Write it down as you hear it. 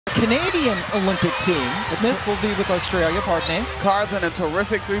Canadian Olympic team. Smith will be with Australia, pardon me. Carlson, a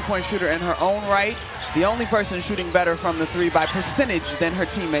terrific three-point shooter in her own right. The only person shooting better from the three by percentage than her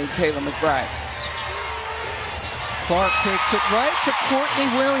teammate, Kayla McBride. Clark takes it right to Courtney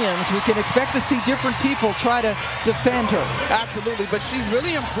Williams. We can expect to see different people try to defend her. Absolutely, but she's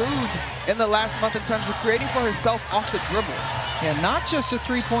really improved in the last month in terms of creating for herself off the dribble. Yeah, not just a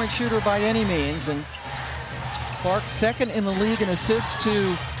three-point shooter by any means. And Clark second in the league in assists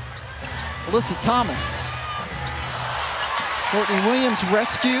to Alyssa Thomas. Courtney Williams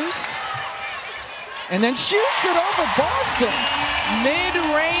rescues and then shoots it over Boston.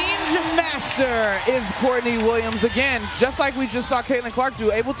 Mid-range master is Courtney Williams again, just like we just saw Caitlin Clark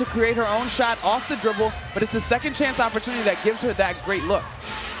do, able to create her own shot off the dribble, but it's the second chance opportunity that gives her that great look.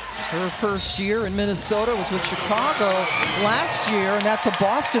 Her first year in Minnesota was with Chicago last year, and that's a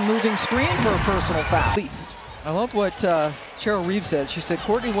Boston moving screen for a personal foul. At least. I love what Cheryl Reeves said. She said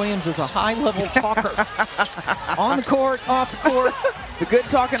Courtney Williams is a high-level talker. On the court, off the court. The good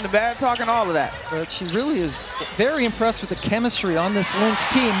talking, the bad talking, all of that. But she really is very impressed with the chemistry on this Lynx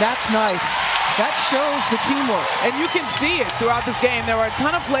team. That's nice. That shows the teamwork. And you can see it throughout this game. There are a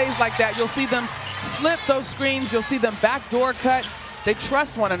ton of plays like that. You'll see them slip those screens. You'll see them backdoor cut. They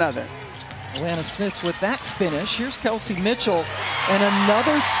trust one another. Atlanta Smith with that finish. Here's Kelsey Mitchell. And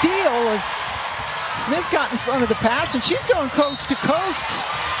another steal as Smith got in front of the pass, and she's going coast to coast.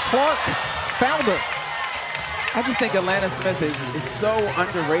 Clark fouled her. I just think Atlanta Smith is so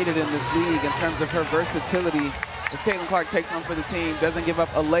underrated in this league in terms of her versatility. As Caitlin Clark takes one for the team, doesn't give up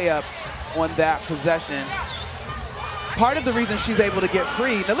a layup on that possession. Part of the reason she's able to get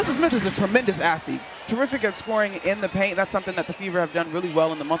free, now Alyssa Smith is a tremendous athlete, terrific at scoring in the paint. That's something that the Fever have done really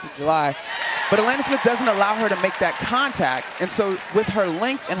well in the month of July. But Atlanta Smith doesn't allow her to make that contact. And so with her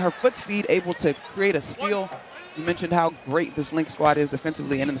length and her foot speed, able to create a steal. You mentioned how great this Lynx squad is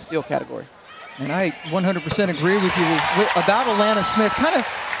defensively and in the steal category. And I 100% agree with you about Atlanta Smith. Kind of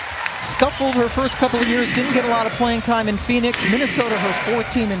scuffled her first couple of years, didn't get a lot of playing time in Phoenix. Minnesota, her fourth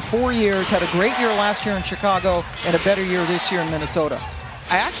team in 4 years, had a great year last year in Chicago and a better year this year in Minnesota.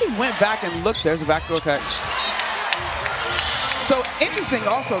 I actually went back and looked. There's a backdoor cut. So interesting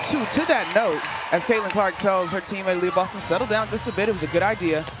also, too, to that note, as Caitlin Clark tells her teammate Aaliyah Boston, settle down just a bit. It was a good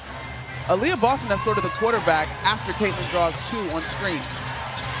idea. Aaliyah Boston is sort of the quarterback after Caitlin draws two on screens.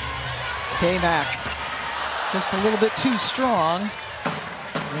 K-Mac just a little bit too strong.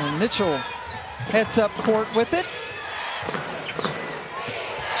 And Mitchell heads up court with it.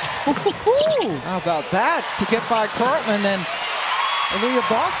 How about that? To get by Cartman, then Aaliyah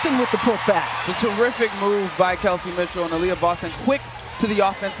Boston with the putback. It's a terrific move by Kelsey Mitchell, and Aaliyah Boston quick to the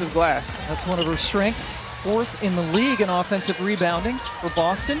offensive glass. That's one of her strengths. Fourth in the league in offensive rebounding for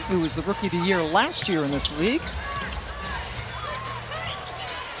Boston, who was the Rookie of the Year last year in this league.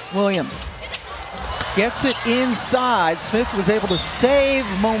 Williams gets it inside. Smith was able to save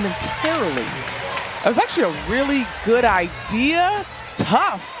momentarily. That was actually a really good idea.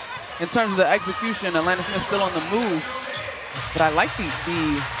 Tough in terms of the execution. Atlanta Smith still on the move. But I like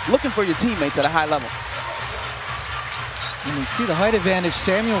the looking for your teammates at a high level. And you see the height advantage,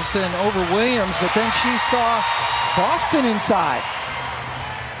 Samuelson over Williams, but then she saw Boston inside.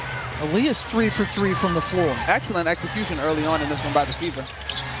 Aaliyah's 3 for 3 from the floor. Excellent execution early on in this one by the Fever.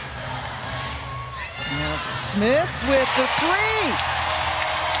 Now Smith with the three.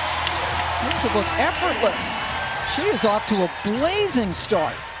 This will look effortless. She is off to a blazing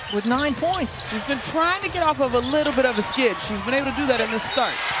start with 9 points. She's been trying to get off of a little bit of a skid. She's been able to do that in this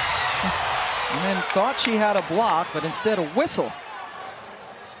start. And then thought she had a block, but instead a whistle.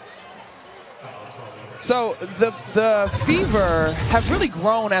 So the Fever have really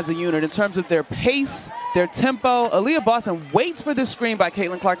grown as a unit in terms of their pace, their tempo. Aaliyah Boston waits for this screen by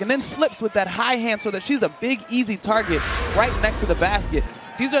Caitlin Clark and then slips with that high hand so that she's a big, easy target right next to the basket.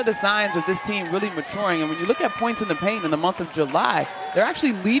 These are the signs of this team really maturing. And when you look at points in the paint in the month of July, they're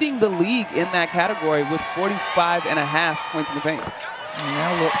actually leading the league in that category with 45.5 points in the paint. And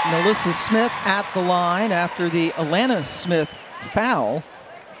now look, Melissa Smith at the line after the Atlanta Smith foul.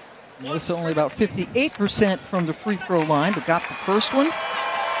 Melissa only about 58% from the free throw line, but got the first one.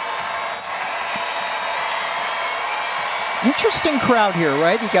 Interesting crowd here,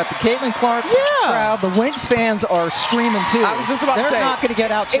 right? You got the Caitlin Clark crowd. The Lynx fans are screaming too. I was just about to say, they're not going to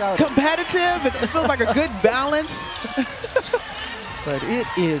get outshouted. It's competitive. It feels like a good balance. But it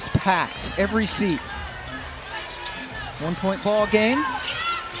is packed, every seat. 1 point ball game.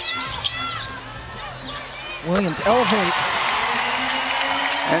 Williams elevates.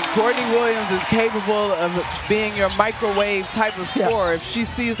 And Courtney Williams is capable of being your microwave type of scorer if she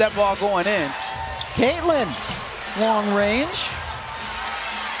sees that ball going in. Caitlin, long range.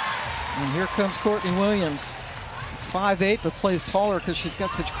 And here comes Courtney Williams. 5'8", but plays taller because she's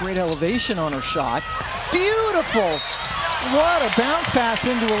got such great elevation on her shot. Beautiful! What a bounce pass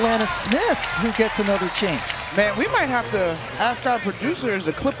into Alana Smith, who gets another chance. Man, we might have to ask our producers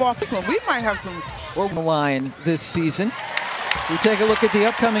to clip off this one. We might have some on the line this season. We take a look at the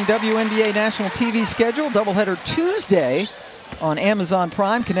upcoming WNBA national TV schedule. Doubleheader Tuesday on Amazon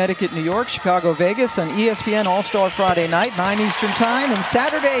Prime, Connecticut, New York, Chicago, Vegas, on ESPN All-Star Friday night, 9 Eastern time, and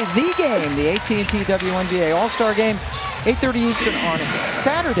Saturday, the game, the AT&T WNBA All-Star game, 8:30 Eastern on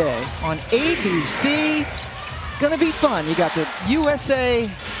Saturday on ABC. It's going to be fun. You got the USA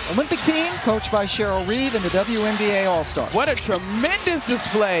Olympic team, coached by Cheryl Reeve, and the WNBA All-Stars. What a tremendous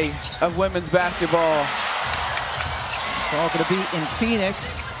display of women's basketball. It's all going to be in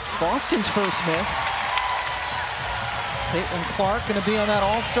Phoenix. Boston's first miss. Caitlin Clark going to be on that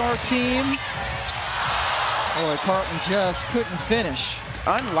All-Star team. Boy, Carlton just couldn't finish.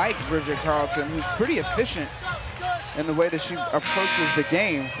 Unlike Bridget Carlton, who's pretty efficient in the way that she approaches the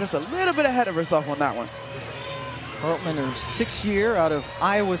game, just a little bit ahead of herself on that one. Carlton in her 6th year out of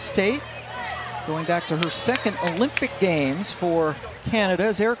Iowa State, going back to her 2nd Olympic Games for Canada,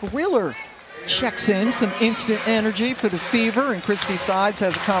 as Erica Wheeler checks in. Some instant energy for the Fever, and Christy Sides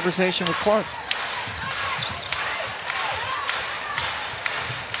has a conversation with Clark.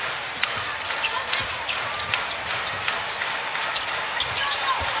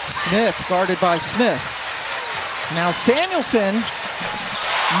 Smith, guarded by Smith. Now Samuelson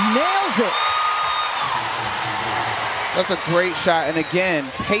nails it. That's a great shot, and again,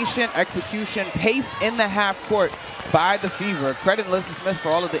 patient execution, pace in the half court by the Fever. Credit Alyssa Smith for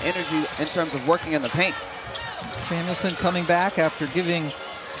all of the energy in terms of working in the paint. Samuelson coming back after giving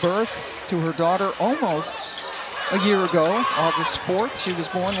birth to her daughter almost a year ago, August 4th. She was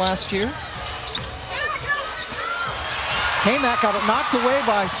born last year. Haymack got it knocked away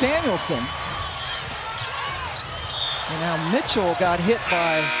by Samuelson. And now Mitchell got hit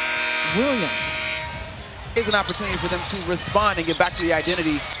by Williams. Is an opportunity for them to respond and get back to the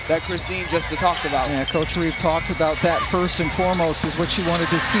identity that Christine just talked about. Yeah, Coach Reeve talked about that first and foremost is what she wanted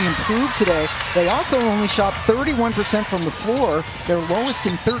to see improve today. They also only shot 31% from the floor, their lowest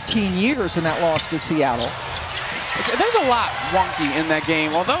in 13 years in that loss to Seattle. There's a lot wonky in that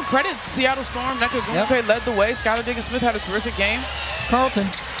game. Although credit Seattle Storm, Nneka Ogwumike led the way. Skylar Diggins-Smith had a terrific game. Carlton.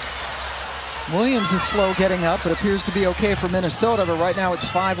 Williams is slow getting up, but appears to be okay for Minnesota, but right now it's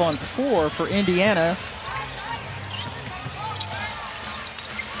 5-on-4 for Indiana.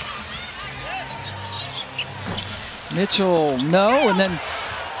 Mitchell, no, and then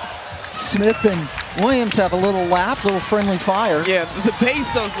Smith and Williams have a little laugh, little friendly fire. Yeah, the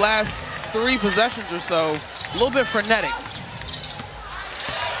pace those last 3 possessions or so, a little bit frenetic.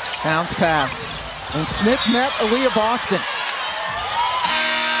 Bounce pass, and Smith met Aaliyah Boston.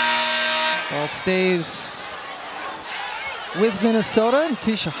 Ball stays with Minnesota, and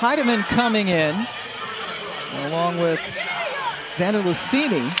Tisha Heidemann coming in, along with Xander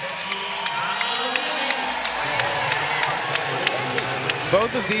Lucini.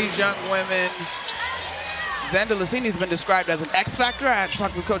 Both of these young women, Xander Lucini has been described as an X factor. I had to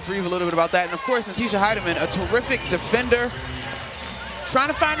talk with Coach Reeve a little bit about that. And of course, Natisha Heidemann, a terrific defender. Trying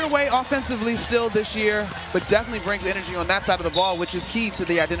to find her way offensively still this year, but definitely brings energy on that side of the ball, which is key to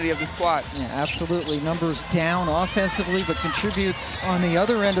the identity of the squad. Yeah, absolutely. Numbers down offensively, but contributes on the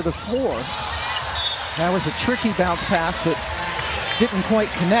other end of the floor. That was a tricky bounce pass that didn't quite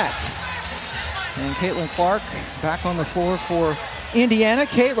connect. And Caitlin Clark back on the floor for Indiana.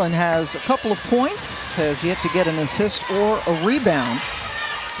 Caitlin has a couple of points, has yet to get an assist or a rebound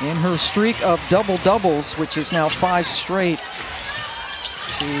in her streak of double-doubles, which is now 5 straight.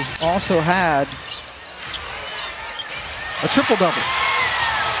 She also had a triple-double.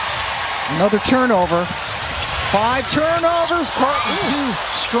 Another turnover. 5 turnovers. Carlton too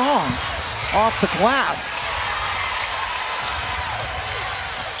strong off the glass.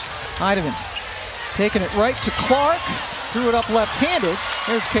 Heidemann taking it right to Clark. Threw it up left-handed.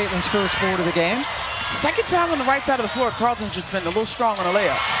 There's Caitlin's first board of the game. Second time on the right side of the floor, Carlton's just been a little strong on a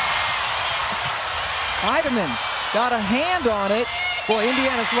layup. Heidemann got a hand on it. Boy,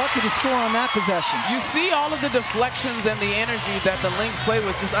 Indiana's lucky to score on that possession. You see all of the deflections and the energy that the Lynx play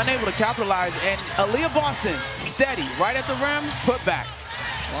with, just unable to capitalize. And Aaliyah Boston, steady, right at the rim, put back.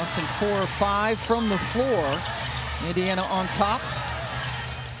 Boston 4 or 5 from the floor. Indiana on top.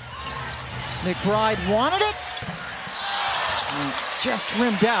 McBride wanted it. And just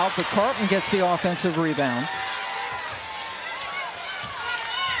rimmed out, but Carlton gets the offensive rebound.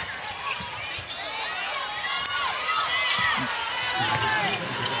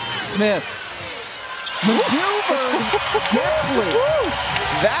 Smith maneuvered deftly.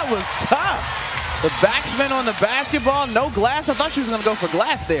 That was tough. The backspin on the basketball, no glass. I thought she was going to go for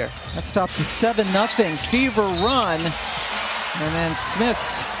glass there. That stops a 7-0 Fever run. And then Smith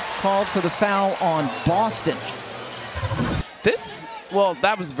called for the foul on Boston. Well,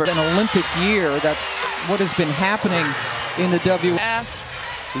 that was an Olympic year. That's what has been happening in the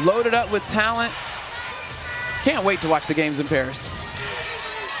WF. Loaded up with talent. Can't wait to watch the games in Paris.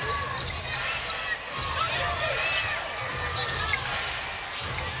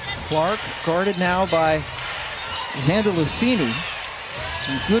 Clark guarded now by Xander Lucini.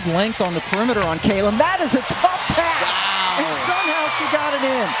 And good length on the perimeter on Kaylin. That is a tough pass. Wow. And somehow she got it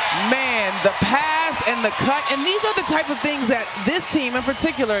in. Man, the pass and the cut, and these are the type of things that this team in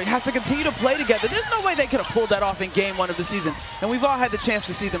particular has to continue to play together. There's no way they could have pulled that off in game 1 of the season. And we've all had the chance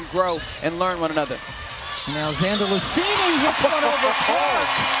to see them grow and learn one another. And now Xander Lucini hits one over Clark,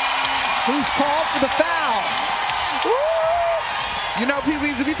 who's called for the foul. Woo! You know, Pee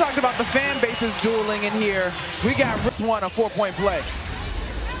Weezy, we talked about the fan bases dueling in here. We got this one, a 4-point play.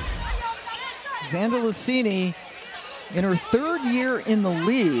 Xander Lucini in her 3rd year in the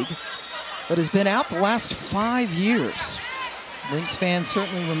league, but has been out the last 5 years. Lynx fans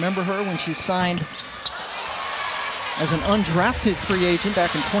certainly remember her when she signed as an undrafted free agent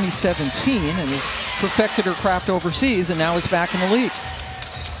back in 2017 and has perfected her craft overseas and now is back in the league.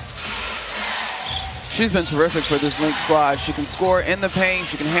 She's been terrific for this Lynx squad. She can score in the paint,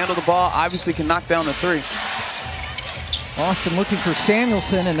 she can handle the ball, obviously can knock down the 3. Austin looking for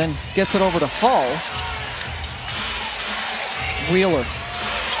Samuelson and then gets it over to Hull. Wheeler.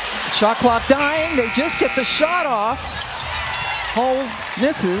 Shot clock dying, they just get the shot off. Hull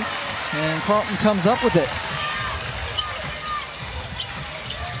misses and Carlton comes up with it.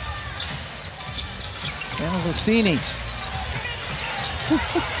 Xander Lucini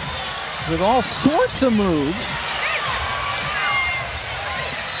with all sorts of moves.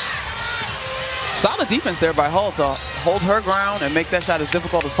 Solid defense there by Hull to hold her ground and make that shot as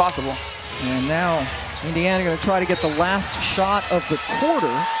difficult as possible. And now Indiana going to try to get the last shot of the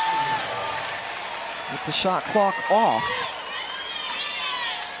quarter with the shot clock off.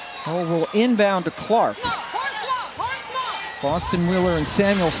 Hull will inbound to Clark. Boston, Wheeler, and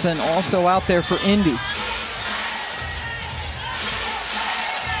Samuelson also out there for Indy.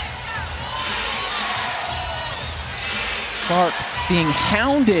 Clark being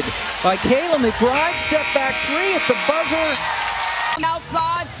hounded by Kayla McBride. Step back 3 at the buzzer.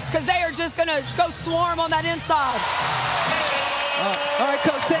 Outside, because they are just going to go swarm on that inside. All right,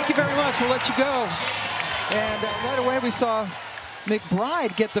 Coach, thank you very much. We'll let you go. And right away we saw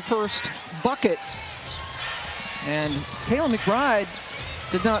McBride get the first bucket. And Kayla McBride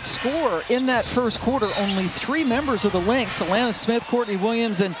did not score in that first quarter. Only 3 members of the Lynx, Alana Smith, Courtney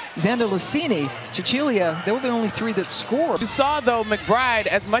Williams, and Xander Lucini, Cecilia, they were the only 3 that scored. You saw, though, McBride,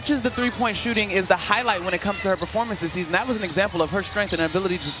 as much as the 3-point shooting is the highlight when it comes to her performance this season, that was an example of her strength and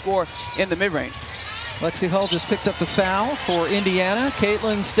ability to score in the mid-range. Lexi Hull just picked up the foul for Indiana.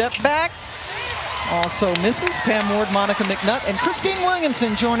 Caitlin step back. Also misses. Pam Ward, Monica McNutt, and Christine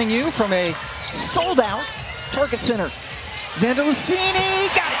Williamson joining you from a sold-out Target Center. Xander Lucini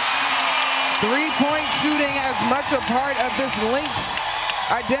got it. 3-point shooting as much a part of this Lynx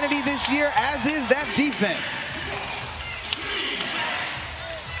identity this year as is that defense.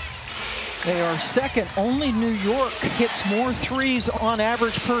 They are second. Only New York hits more 3s on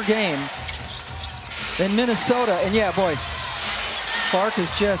average per game than Minnesota. And yeah, boy, Clark is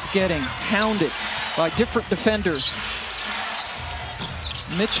just getting hounded by different defenders.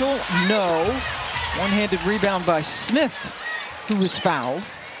 Mitchell, no. One-handed rebound by Smith, who was fouled.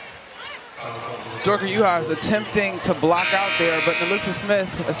 Dorka Juhas attempting to block out there, but Melissa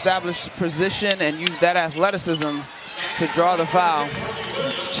Smith established position and used that athleticism to draw the foul.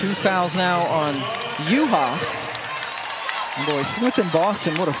 It's 2 fouls now on Juhas. And boy, Smith and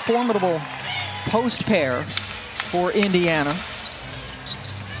Boston, what a formidable post pair for Indiana.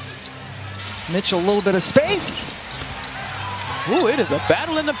 Mitchell, a little bit of space. Ooh, it is a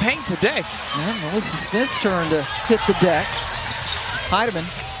battle in the paint today. And Melissa Smith's turn to hit the deck. Heidemann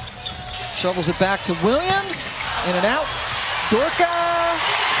shovels it back to Williams. In and out. Dorka,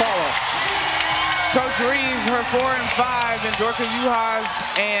 follow. Coach Reeves, her 4 and 5, and Dorka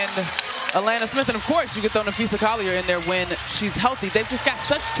Juhas and Alana Smith. And of course, you get throw Nafisa Collier in there when she's healthy. They've just got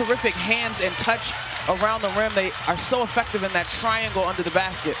such terrific hands and touch around the rim. They are so effective in that triangle under the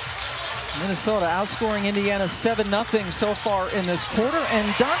basket. Minnesota outscoring Indiana 7-0 so far in this quarter. And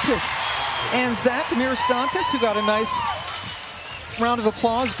Dantas ends that. Damiris Dantas, who got a nice round of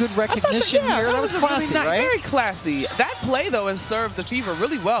applause. Good recognition here. That was classy, really right? Very classy. That play, though, has served the Fever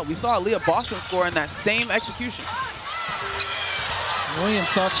really well. We saw Aaliyah Boston score in that same execution. Williams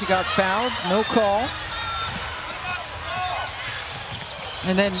thought she got fouled, no call.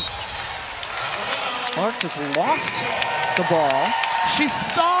 And then Clark just lost the ball. She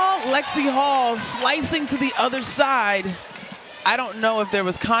saw Lexi Hall slicing to the other side. I don't know if there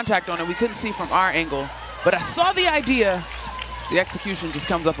was contact on it. We couldn't see from our angle. But I saw the idea. The execution just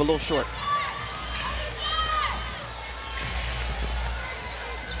comes up a little short.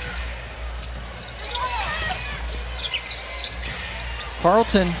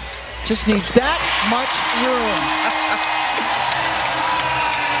 Carlton just needs that much room.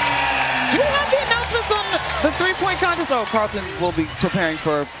 Do you have the announcements on the three-point contest? Oh, Carlton will be preparing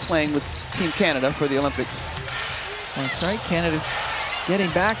for playing with Team Canada for the Olympics. That's right, Canada getting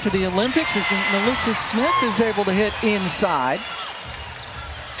back to the Olympics as Melissa Smith is able to hit inside.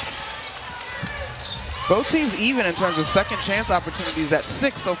 Both teams even in terms of second chance opportunities at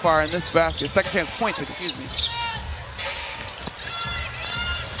 6 so far in this basket. Second chance points, excuse me.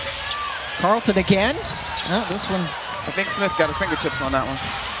 Carlton again. Oh, this one. I think Smith got her fingertips on that one.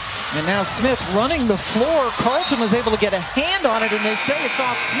 And now Smith running the floor. Carlton was able to get a hand on it, and they say it's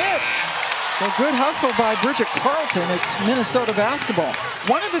off Smith. So good hustle by Bridget Carlton. It's Minnesota basketball.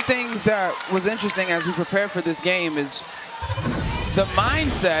 One of the things that was interesting as we prepared for this game is the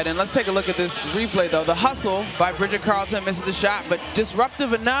mindset, and let's take a look at this replay though. The hustle by Bridget Carlton, misses the shot, but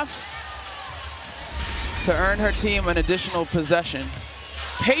disruptive enough to earn her team an additional possession.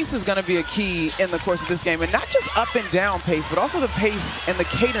 Pace is going to be a key in the course of this game, and not just up and down pace, but also the pace and the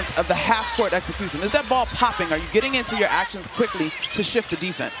cadence of the half-court execution. Is that ball popping? Are you getting into your actions quickly to shift the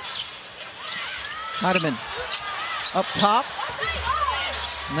defense? Heidemann up top,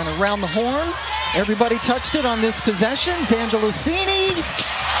 and then around the horn. Everybody touched it on this possession. Zandalicini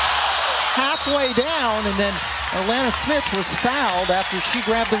halfway down, and then Alana Smith was fouled after she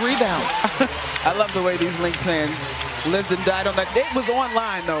grabbed the rebound. I love the way these Lynx fans lived and died on that. It was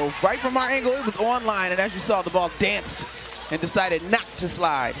online though. Right from our angle, it was online, and as you saw, the ball danced and decided not to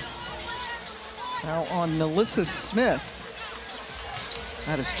slide. Now on Melissa Smith.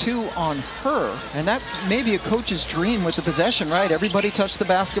 That is 2 on her, and that may be a coach's dream with the possession, right? Everybody touched the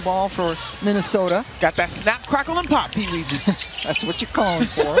basketball for Minnesota. It's got that snap, crackle, and pop, Pee Weezy. That's what you're calling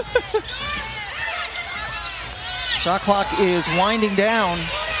for. Shot clock is winding down.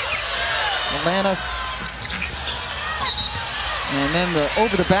 Atlanta. And then the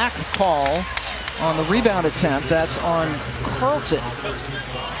over-the-back call on the rebound attempt. That's on Carlton.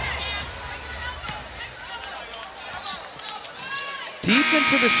 Deep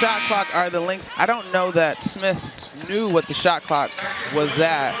into the shot clock are the Lynx. I don't know that Smith knew what the shot clock was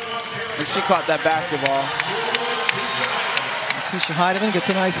at when she caught that basketball. Tisha Heidemann gets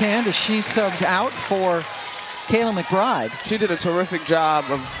a nice hand as she subs out for Kayla McBride. She did a terrific job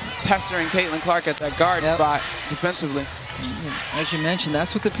of pestering Caitlin Clark at that guard spot defensively. As you mentioned,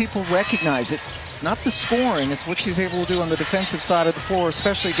 that's what the people recognize. It's not the scoring, it's what she's able to do on the defensive side of the floor,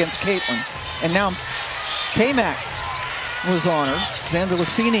 especially against Caitlin. And now K-Mac was on her.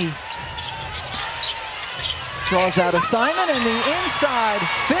 Zandalicini draws that assignment, and the inside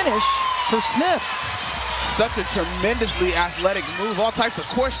finish for Smith. Such a tremendously athletic move. All types of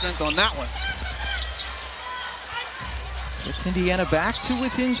core strength on that one. It's Indiana back to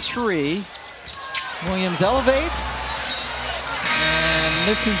within 3. Williams elevates and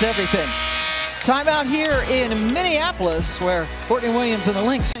misses everything. Timeout here in Minneapolis, where Courtney Williams and the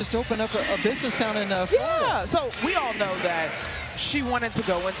Lynx just opened up a business down in Florida. Yeah, so we all know that she wanted to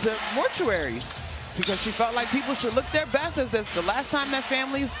go into mortuaries because she felt like people should look their best, as that's the last time that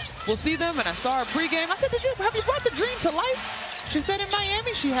families will see them. And I saw her pregame. I said, have you brought the dream to life? She said in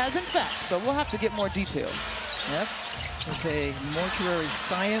Miami she has, in fact. So we'll have to get more details. Yep, it's a mortuary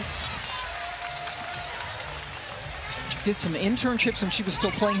science. Did some internships when she was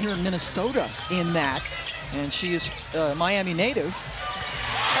still playing here in Minnesota in that. And she is Miami native.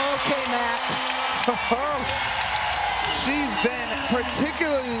 Okay, Mac. She's been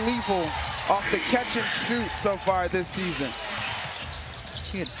particularly lethal off the catch and shoot so far this season.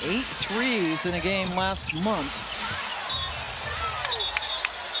 She had 8 threes in a game last month.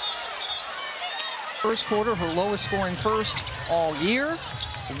 First quarter, her lowest scoring first all year.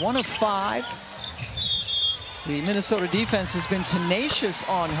 1 of 5. The Minnesota defense has been tenacious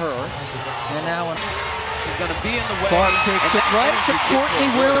on her. And now she's going to be in the way. Clark takes it right to Courtney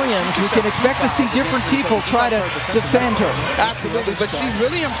Williams. We can expect to see different people try to defend her. Absolutely, but she's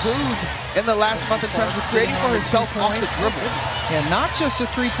really improved in the last month in terms of creating for herself off the dribble. And not just a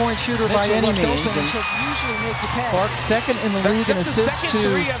three-point shooter by any means. And Clark second in the league in assists to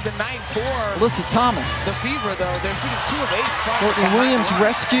of the night for Alyssa Thomas. the Fever, though. They're shooting 2 of 8. Courtney Williams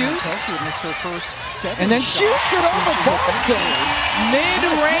rescues. And then shoots it over Boston.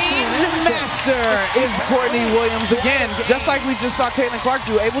 Mid-range master is Courtney Williams again. Just like we just saw Caitlin Clark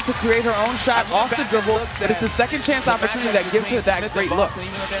do, able to create her own shot off the dribble. But it's the second chance opportunity that gives her that great look.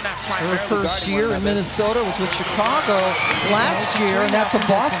 Her first year in Minnesota was with Chicago last year, and that's a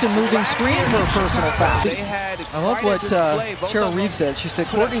Boston moving screen for a personal foul. I love what Cheryl Reeves said. She said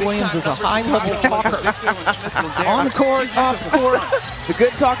Courtney Williams is a high-level talker. On the court, off the court. The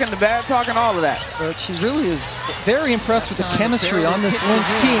good talking, the bad talking, all of that. But she really is very impressed with the chemistry on this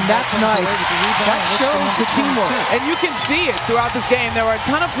Lynx team. That's nice. That shows the teamwork. And you can see it throughout this game. There were a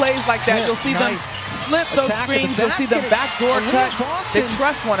ton of plays like that. You'll see them slip those screens. You'll see them backdoor cut. They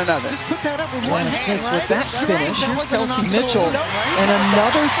trust one another. Just put that up with one hand, Smith with that finish. Here's Kelsey Mitchell. And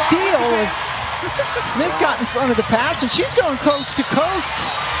another steal as Smith got in front of the pass, and she's going coast to coast.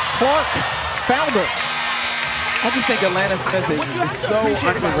 Clark fouled her. I just think Atlanta Smith is so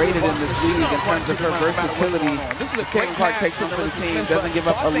underrated in this league in terms of her versatility. This is Caitlin Clark takes one for the team, doesn't give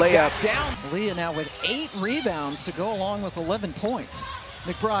up a layup. Leah now with 8 rebounds to go along with 11 points.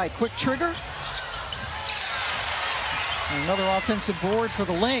 McBride, quick trigger. And another offensive board for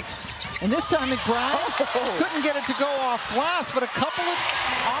the Lynx. And this time McBride couldn't get it to go off glass, but a couple of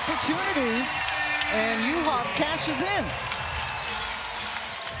opportunities, and Juhas cashes in.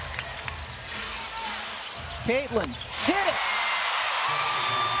 Caitlin hit it.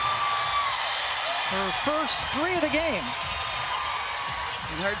 Her first 3 of the game.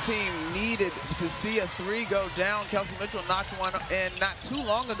 And her team needed to see a 3 go down. Kelsey Mitchell knocked one in not too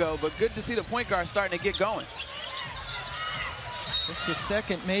long ago, but good to see the point guard starting to get going. Just the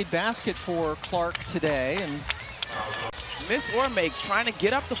second made basket for Clark today. And miss or make, trying to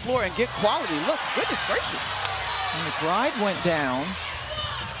get up the floor and get quality looks. Goodness gracious. And McBride went down.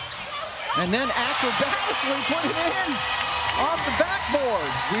 And then acrobatically put it in off the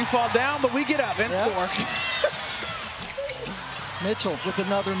backboard. We fall down, but we get up and score. Mitchell with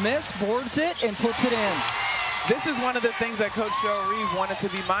another miss, boards it and puts it in. This is one of the things that Coach Cheryl Reeve wanted to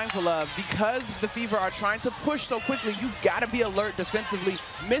be mindful of. Because the Fever are trying to push so quickly, you've got to be alert defensively.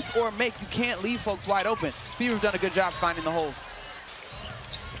 Miss or make, you can't leave folks wide open. Fever have done a good job finding the holes.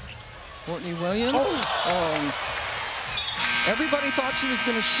 Courtney Williams. Everybody thought she was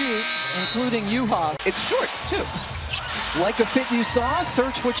going to shoot, including Juhas. It's shorts, too. Like a fit you saw,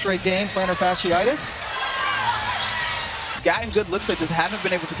 search which straight game, plantar fasciitis. Gotten good looks that just haven't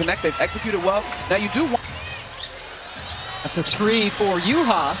been able to connect. They've executed well. Now you do want... That's a 3 for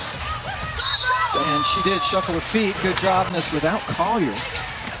Juhas. And she did shuffle her feet. Good job in this without Collier.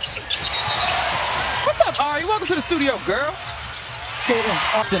 What's up, Ari? Welcome to the studio, girl.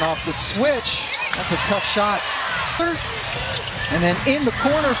 Caitlin Austin off the switch. That's a tough shot. And then in the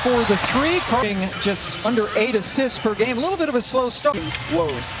corner for the 3, just under 8 assists per game. A little bit of a slow start.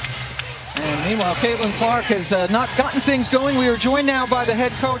 Woes. And meanwhile, Caitlin Clark has not gotten things going. We are joined now by the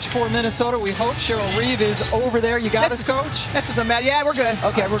head coach for Minnesota. We hope Cheryl Reeve is over there. You got us, Coach? This is a match. Yeah, we're good.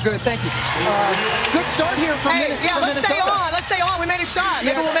 Okay, we're good. Thank you. Good start here from Minnesota. Let's stay on. Let's stay on. We made a shot.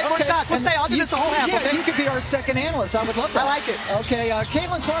 Maybe we'll make more shots. We'll stay. I'll do this the whole half. Yeah, okay? you could be our second analyst. I would love that. I like it. Okay,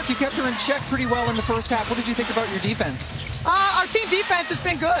 Caitlin Clark, you kept her in check pretty well in the first half. What did you think about your defense? Our team defense has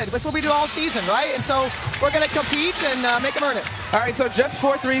been good. That's what we do all season, right? And so we're going to compete and make them earn it. All right, so just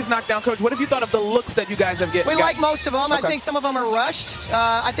 4 threes knocked down, Coach. What have you thought of the looks that you guys have We like most of them. I think some of them are rushed.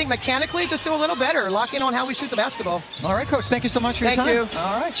 I think mechanically just do a little better, lock in on how we shoot the basketball. All right, Coach, thank you so much for your time. Thank you.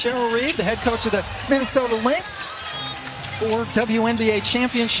 All right, Cheryl Reeve, the head coach of the Minnesota Lynx for Wnba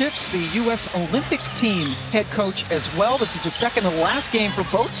Championships, the U.S. Olympic team head coach as well. This is the second and last game for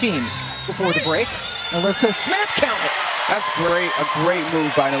both teams before the break. Alyssa Smith counted. That's great, a great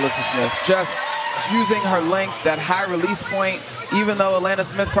move by Alyssa Smith. Just using her length, that high release point, even though Atlanta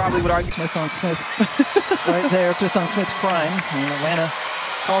Smith probably would argue. Smith on Smith. Right there, Smith on Smith crying. And Atlanta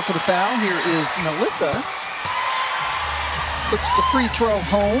called for the foul. Here is Alyssa. Puts the free throw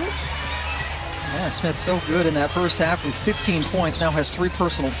home. Yeah, Smith so good in that first half with 15 points. Now has 3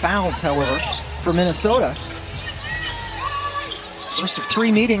 personal fouls, however, for Minnesota. First of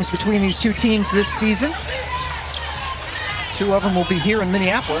 3 meetings between these two teams this season. 2 of them will be here in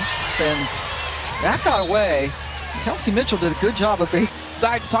Minneapolis, and that got away. Kelsey Mitchell did a good job of base.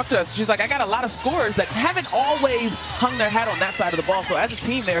 Sides talked to us. She's like, I got a lot of scorers that haven't always hung their hat on that side of the ball. So as a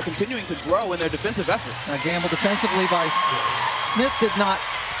team, they are continuing to grow in their defensive effort. A gamble defensively by Smith did not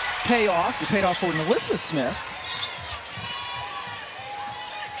pay off. It paid off for Alyssa Smith.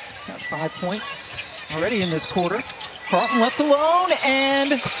 Got 5 points already in this quarter. Carlton left alone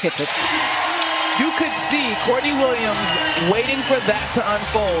and hits it. You could see Courtney Williams waiting for that to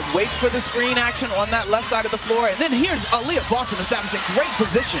unfold. Waits for the screen action on that left side of the floor. And then here's Aaliyah Boston establishing great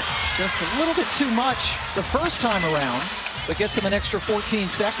position. Just a little bit too much the first time around, but gets him an extra 14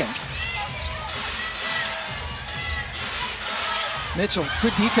 seconds. Mitchell,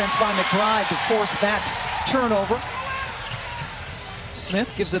 good defense by McBride to force that turnover.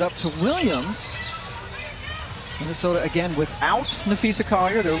 Smith gives it up to Williams. Minnesota again without Nafisa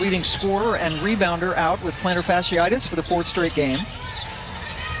Collier, their leading scorer and rebounder, out with plantar fasciitis for the 4th straight game.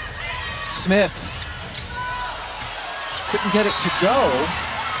 Smith couldn't get it to go.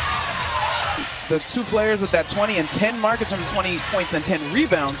 The two players with that 20 and 10 mark in terms of 20 points and 10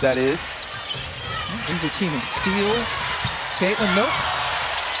 rebounds, that is. These are team in steals. Caitlin, nope.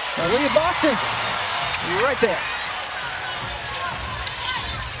 Aaliyah Boston, right there.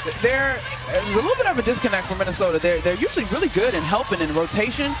 There's a little bit of a disconnect for Minnesota. They're usually really good in helping in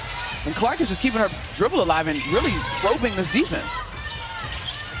rotation, and Clark is just keeping her dribble alive and really probing this defense.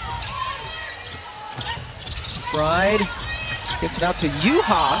 Bride gets it out to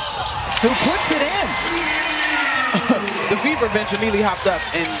Uhas, who puts it in. The Fever bench immediately hopped up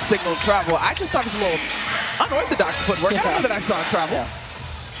and signaled travel. I just thought it was a little unorthodox footwork. I don't know that I saw travel.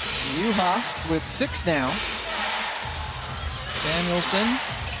 Yeah. Uhas with 6 now. Danielson.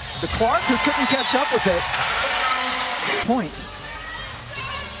 The Clark, who couldn't catch up with it. Points.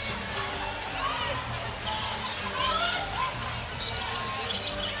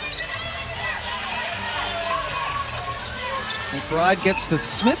 McBride gets the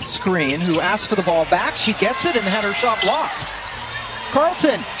Smith screen, who asked for the ball back. She gets it and had her shot blocked.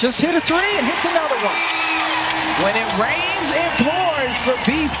 Carlton just hit a 3 and hits another one. When it rains, it pours for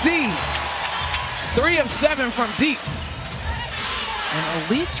BC. 3 of 7 from deep. An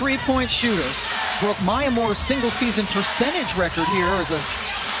elite 3-point shooter broke Maya Moore's single-season percentage record here as a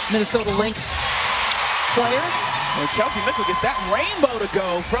Minnesota Lynx player. And Kelsey Mitchell gets that rainbow to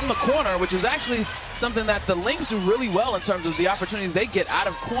go from the corner, which is actually something that the Lynx do really well in terms of the opportunities they get out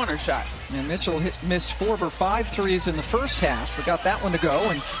of corner shots. And Mitchell missed 4 of her 5 threes in the first half, but got that one to go,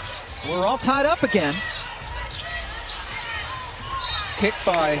 and we're all tied up again. Kick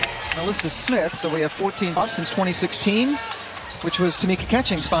by Melissa Smith, so we have 14 since 2016. Which was Tamika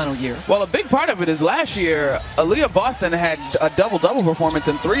Catching's final year. Well, a big part of it is last year, Aaliyah Boston had a double-double performance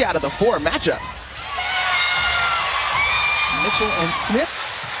in 3 out of the 4 matchups. Mitchell and Smith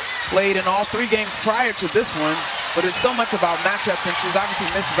played in all 3 games prior to this one, but it's so much about matchups, and she's obviously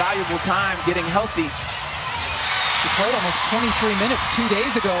missed valuable time getting healthy. She played almost 23 minutes 2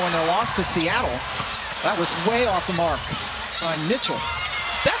 days ago in their loss to Seattle. That was way off the mark by Mitchell.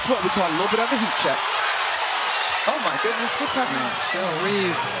 That's what we call a little bit of a heat check. Oh my goodness, what's happening? Cheryl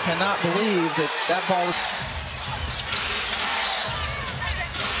Reeve cannot believe that ball was...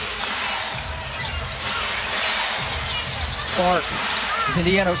 Clark,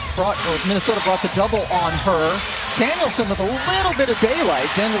 as Minnesota brought the double on her. Samuelson with a little bit of daylight.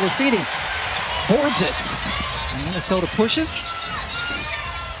 Xander Lucidi boards it. And Minnesota pushes.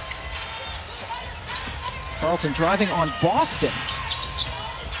 Carlton driving on Boston.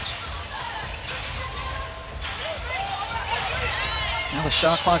 Now the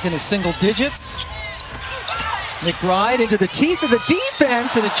shot clock in his single digits. McBride into the teeth of the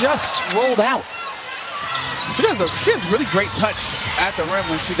defense, and it just rolled out. She has really great touch at the rim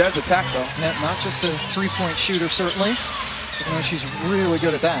when she does attack, though. Yeah, not just a 3-point shooter, certainly. You know, she's really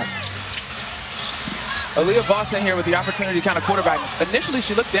good at that. Aaliyah Boston here with the opportunity to kind of quarterback. Initially,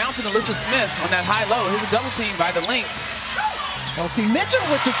 she looked down to Melissa Smith on that high-low. Here's a double team by the Lynx. Kelsey Mitchell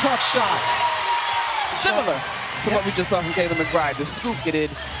with the tough shot. Similar to what we just saw from Kayla McBride. The scoop getted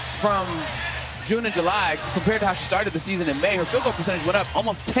from June and July compared to how she started the season in May. Her field goal percentage went up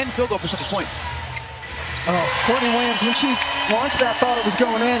almost 10 field goal percentage points. Courtney Williams, when she launched that, thought it was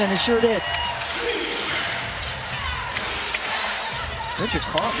going in, and it sure did. Bridget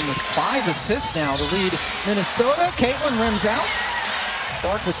Carlton with 5 assists now to lead Minnesota. Caitlin rims out.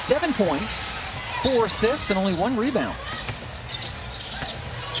 Clark with 7 points, 4 assists, and only 1 rebound.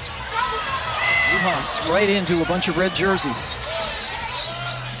 Uhas right into a bunch of red jerseys.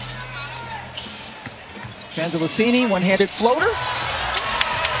 Candelicini, one-handed floater.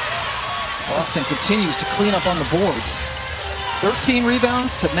 Boston continues to clean up on the boards. 13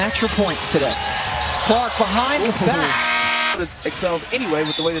 rebounds to match her points today. Clark behind the back. Excels anyway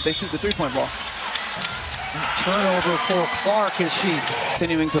with the way that they shoot the 3-point ball. Turnover for Clark as she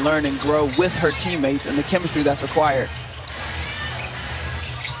continuing to learn and grow with her teammates and the chemistry that's required.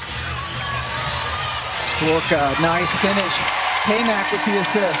 Lorca, nice finish. K-Mac with the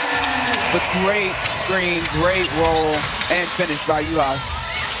assist. But great screen, great roll, and finish by Uaz.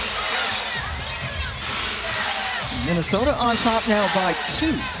 Minnesota on top now by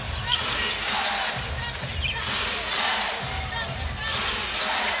 2.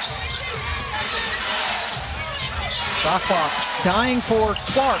 Shot clock dying for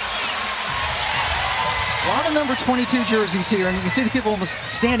Clark. A lot of number 22 jerseys here, and you can see the people almost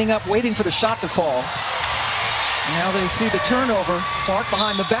standing up waiting for the shot to fall. Now they see the turnover. Clark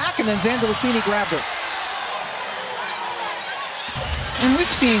behind the back, and then Zandalicini grabbed her. And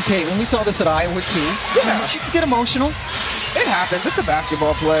we've seen Caitlin. We saw this at Iowa too. Yeah. She could get emotional. It happens. It's a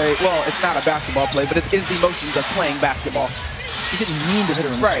basketball play. Well, it's not a basketball play, but it is the emotions of playing basketball. She didn't mean to hit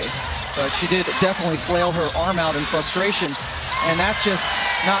her in the face, but she did definitely flail her arm out in frustration, and that's just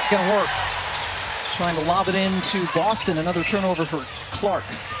not going to work. Trying to lob it into Boston. Another turnover for Clark.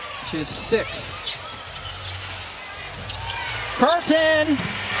 She is 6. Carlton!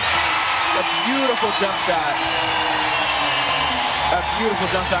 A beautiful jump shot. A beautiful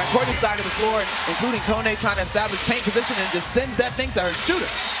jump shot. Courtney's side of the floor, including Kone, trying to establish paint position and just sends that thing to her shooter.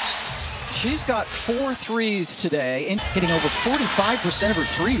 She's got 4 threes today, and hitting over 45% of her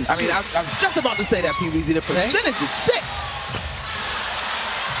threes. I mean, I was just about to say that, PBZ. The percentage is sick.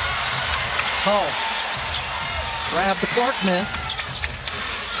 Oh. Grab the Clark miss.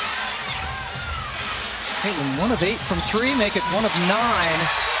 Caitlin 1 of 8 from 3, make it 1 of 9.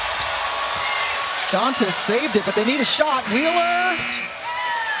 Dantas saved it, but they need a shot. Wheeler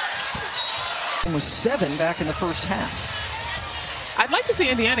was 7 back in the first half. I'd like to see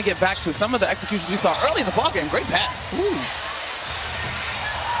Indiana get back to some of the executions we saw early in the ballgame. Great pass. Ooh.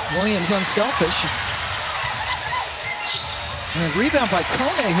 Williams unselfish. And a rebound by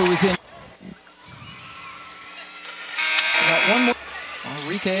Kone, who is in. Got one more.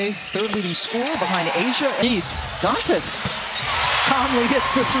 Enrique, 3rd leading scorer behind Asia. Dantas calmly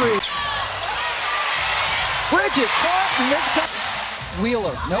hits the 3. Bridget Clark, and this time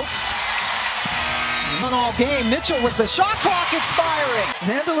Wheeler, nope. Not all game. Mitchell with the shot clock expiring.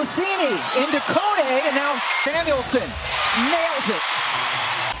 Zandalicini into Kone, and now Samuelson nails it.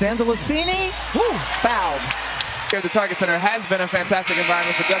 Zandalicini, fouled. Here, the Target Center has been a fantastic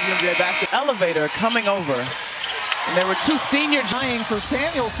environment for WNBA basketball. Elevator coming over. And there were 2 senior dying for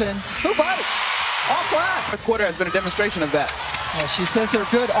Samuelson. Who bought it? Off glass. 4th quarter has been a demonstration of that. Yeah, she says they're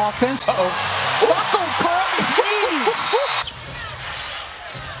good offense. Uh-oh. Buckle Carlton's knees.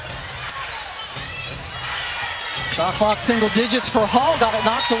 Shot clock single digits for Hall. Got it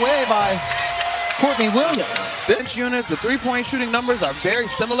knocked away by Courtney Williams. Bench units, the 3-point shooting numbers are very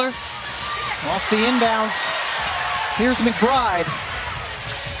similar. Off the inbounds. Here's McBride.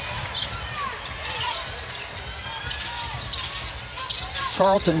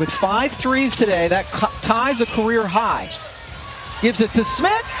 Carlton with 5 threes today. That ties a career high. Gives it to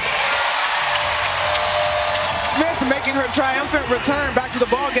Smith. Smith making her triumphant return back to the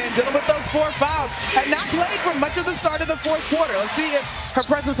ball game, dealing with those 4 fouls. Had not played for much of the start of the 4th quarter. Let's see if her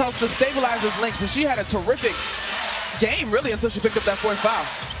presence helps to stabilize this Lynx. And she had a terrific game, really, until she picked up that 4th foul.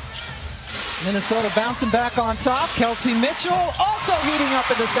 Minnesota bouncing back on top. Kelsey Mitchell also heating up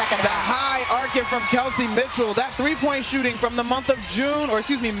in the second half. The high arcing from Kelsey Mitchell. That 3-point shooting from the month of June, or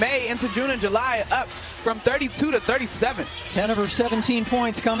excuse me, May into June and July, up from 32 to 37. 10 of her 17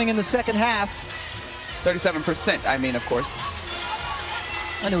 points coming in the second half. 37%, I mean, of course.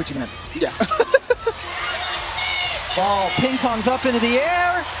 I knew what you meant. Yeah. Ball ping-pongs up into the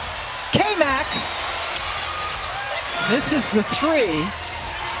air. K-Mac misses the 3.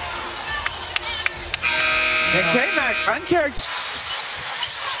 And K-Mac uncharacteristic.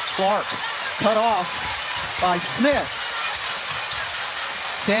 Clark cut off by Smith.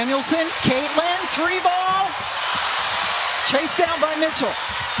 Samuelson, Caitlin, 3-ball. Chased down by Mitchell.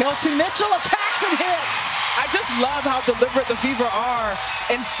 Kelsey Mitchell attacks and hits. I just love how deliberate the Fever are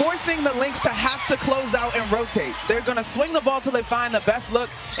in forcing the Lynx to have to close out and rotate. They're going to swing the ball till they find the best look,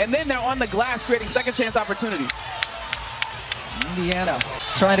 and then they're on the glass creating second chance opportunities. Indiana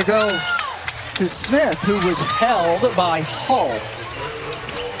trying to go to Smith, who was held by Hull.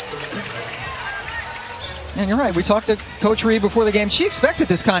 And you're right, we talked to Coach Reed before the game. She expected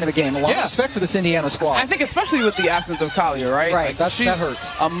this kind of a game. A lot of respect for this Indiana squad. I think especially with the absence of Collier, right? Right, like, that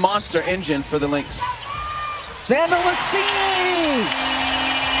hurts. A monster engine for the Lynx. Zandalicini!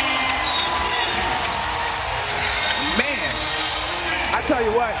 Man, I tell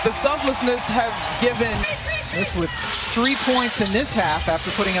you what, the selflessness has given. Smith with 3 points in this half after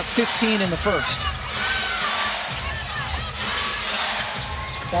putting up 15 in the first.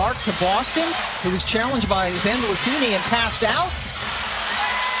 Clark to Boston, who was challenged by Zandalicini and passed out.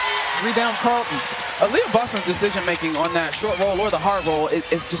 Rebound Carlton. Aaliyah Boston's decision-making on that short roll or the hard roll,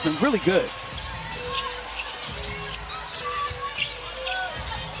 it's just been really good.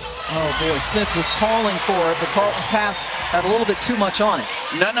 Oh boy, Smith was calling for it, but Carlton's pass had a little bit too much on it.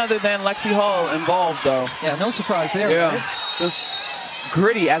 None other than Lexi Hall involved, though. Yeah, no surprise there. Yeah, right? just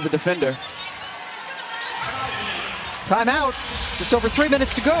gritty as a defender. Timeout. Just over 3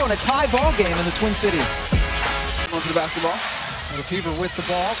 minutes to go in a tie ball game in the Twin Cities. On to the basketball. And the Fever with the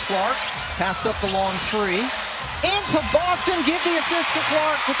ball. Clark passed up the long three. Into Boston. Give the assist to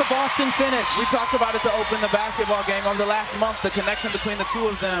Clark with the Boston finish. We talked about it to open the basketball game over the last month, the connection between the two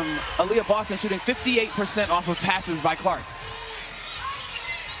of them. Aaliyah Boston shooting 58% off of passes by Clark.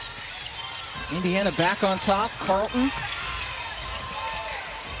 Indiana back on top. Carlton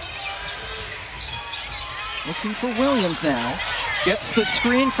looking for Williams now. Gets the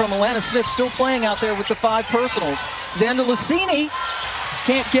screen from Alana Smith, still playing out there with the 5 personals. Xander Lassini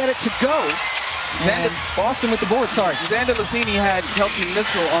can't get it to go. And Boston with the board, sorry. Xander Lassini had Kelsey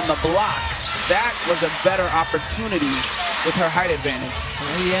Mitchell on the block. That was a better opportunity with her height advantage.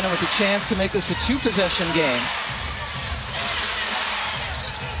 Indiana with a chance to make this a 2-possession game.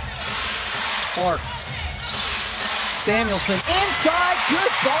 Clark. Samuelson inside,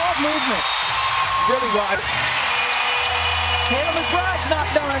 good ball movement. Really well. Kayla McBride's not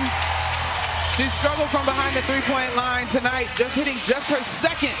done. She struggled from behind the three-point line tonight, just hitting just her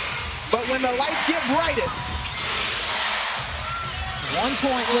second. But when the lights get brightest.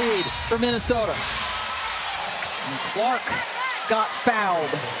 1-point lead for Minnesota. And Clark got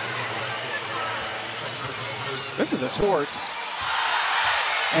fouled. This is a torts.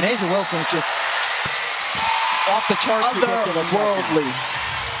 And Angel Wilson's just off the charts. Otherworldly.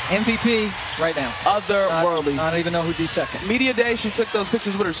 MVP right now. Otherworldly. I don't even know who'd be second. Media day, she took those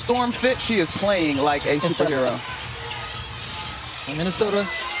pictures with her storm fit. She is playing like a superhero. And Minnesota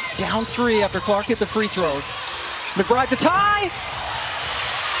down 3 after Clark hit the free throws. McBride to tie.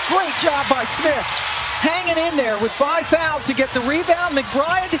 Great job by Smith. Hanging in there with 5 fouls to get the rebound.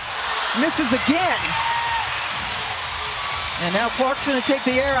 McBride misses again. And now Clark's going to take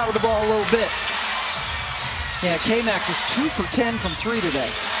the air out of the ball a little bit. Yeah, K-Mac is 2 for 10 from 3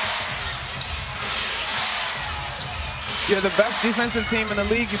 today. You're the best defensive team in the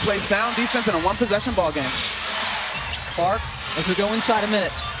league. You play sound defense in a 1-possession ball game. Clark, as we go inside a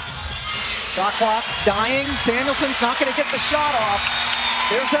minute. Shot clock dying. Samuelson's not going to get the shot off.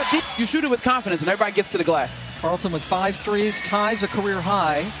 There's that deep. You shoot it with confidence and everybody gets to the glass. Carlton with 5 threes, ties a career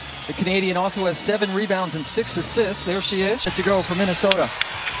high. The Canadian also has 7 rebounds and 6 assists. There she is. To go for Minnesota.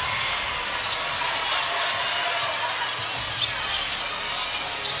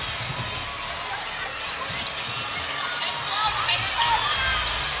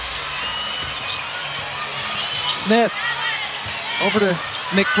 Smith over to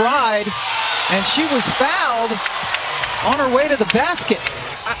McBride, and she was fouled on her way to the basket.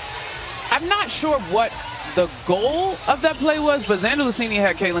 I'm not sure what the goal of that play was, but Xander Lassini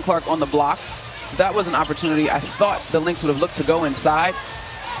had Caitlin Clark on the block, so that was an opportunity. I thought the Lynx would have looked to go inside.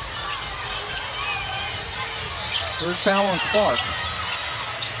 Third foul on Clark.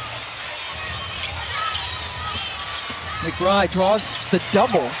 McBride draws the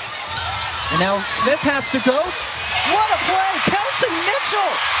double, and now Smith has to go. What a play! Kelsey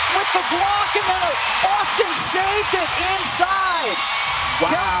Mitchell with the block, and then Boston saved it inside. Wow.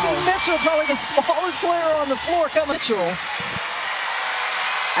 Kelsey Mitchell, probably the smallest player on the floor. Mitchell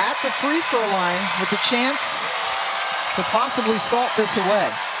at the free throw line with the chance to possibly salt this away.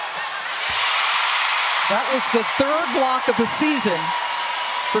 That was the 3rd block of the season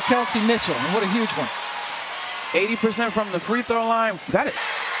for Kelsey Mitchell, and what a huge one. 80% from the free throw line. That is.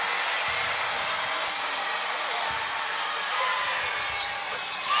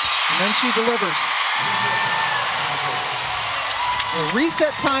 And then she delivers. A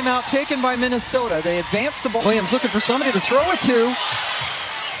reset timeout taken by Minnesota. They advance the ball. Williams looking for somebody to throw it to.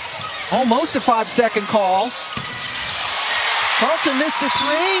 Almost a 5-second call. Carlton missed the 3.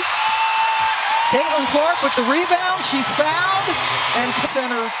 Caitlin Clark with the rebound. She's fouled. And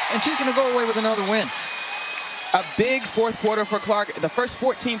center, and she's going to go away with another win. A big 4th quarter for Clark. The first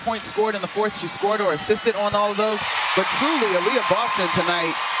 14 points scored in the 4th. She scored or assisted on all of those. But truly, Aaliyah Boston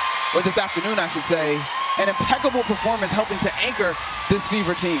tonight, or this afternoon, I should say, an impeccable performance helping to anchor this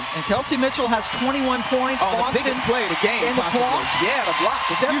Fever team. And Kelsey Mitchell has 21 points. Oh, Boston, the biggest play of the game, and possibly. The block. Yeah, the block.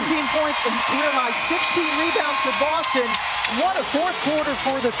 17 points and here by 16 rebounds for Boston. What a 4th quarter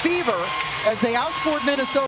for the Fever as they outscored Minnesota.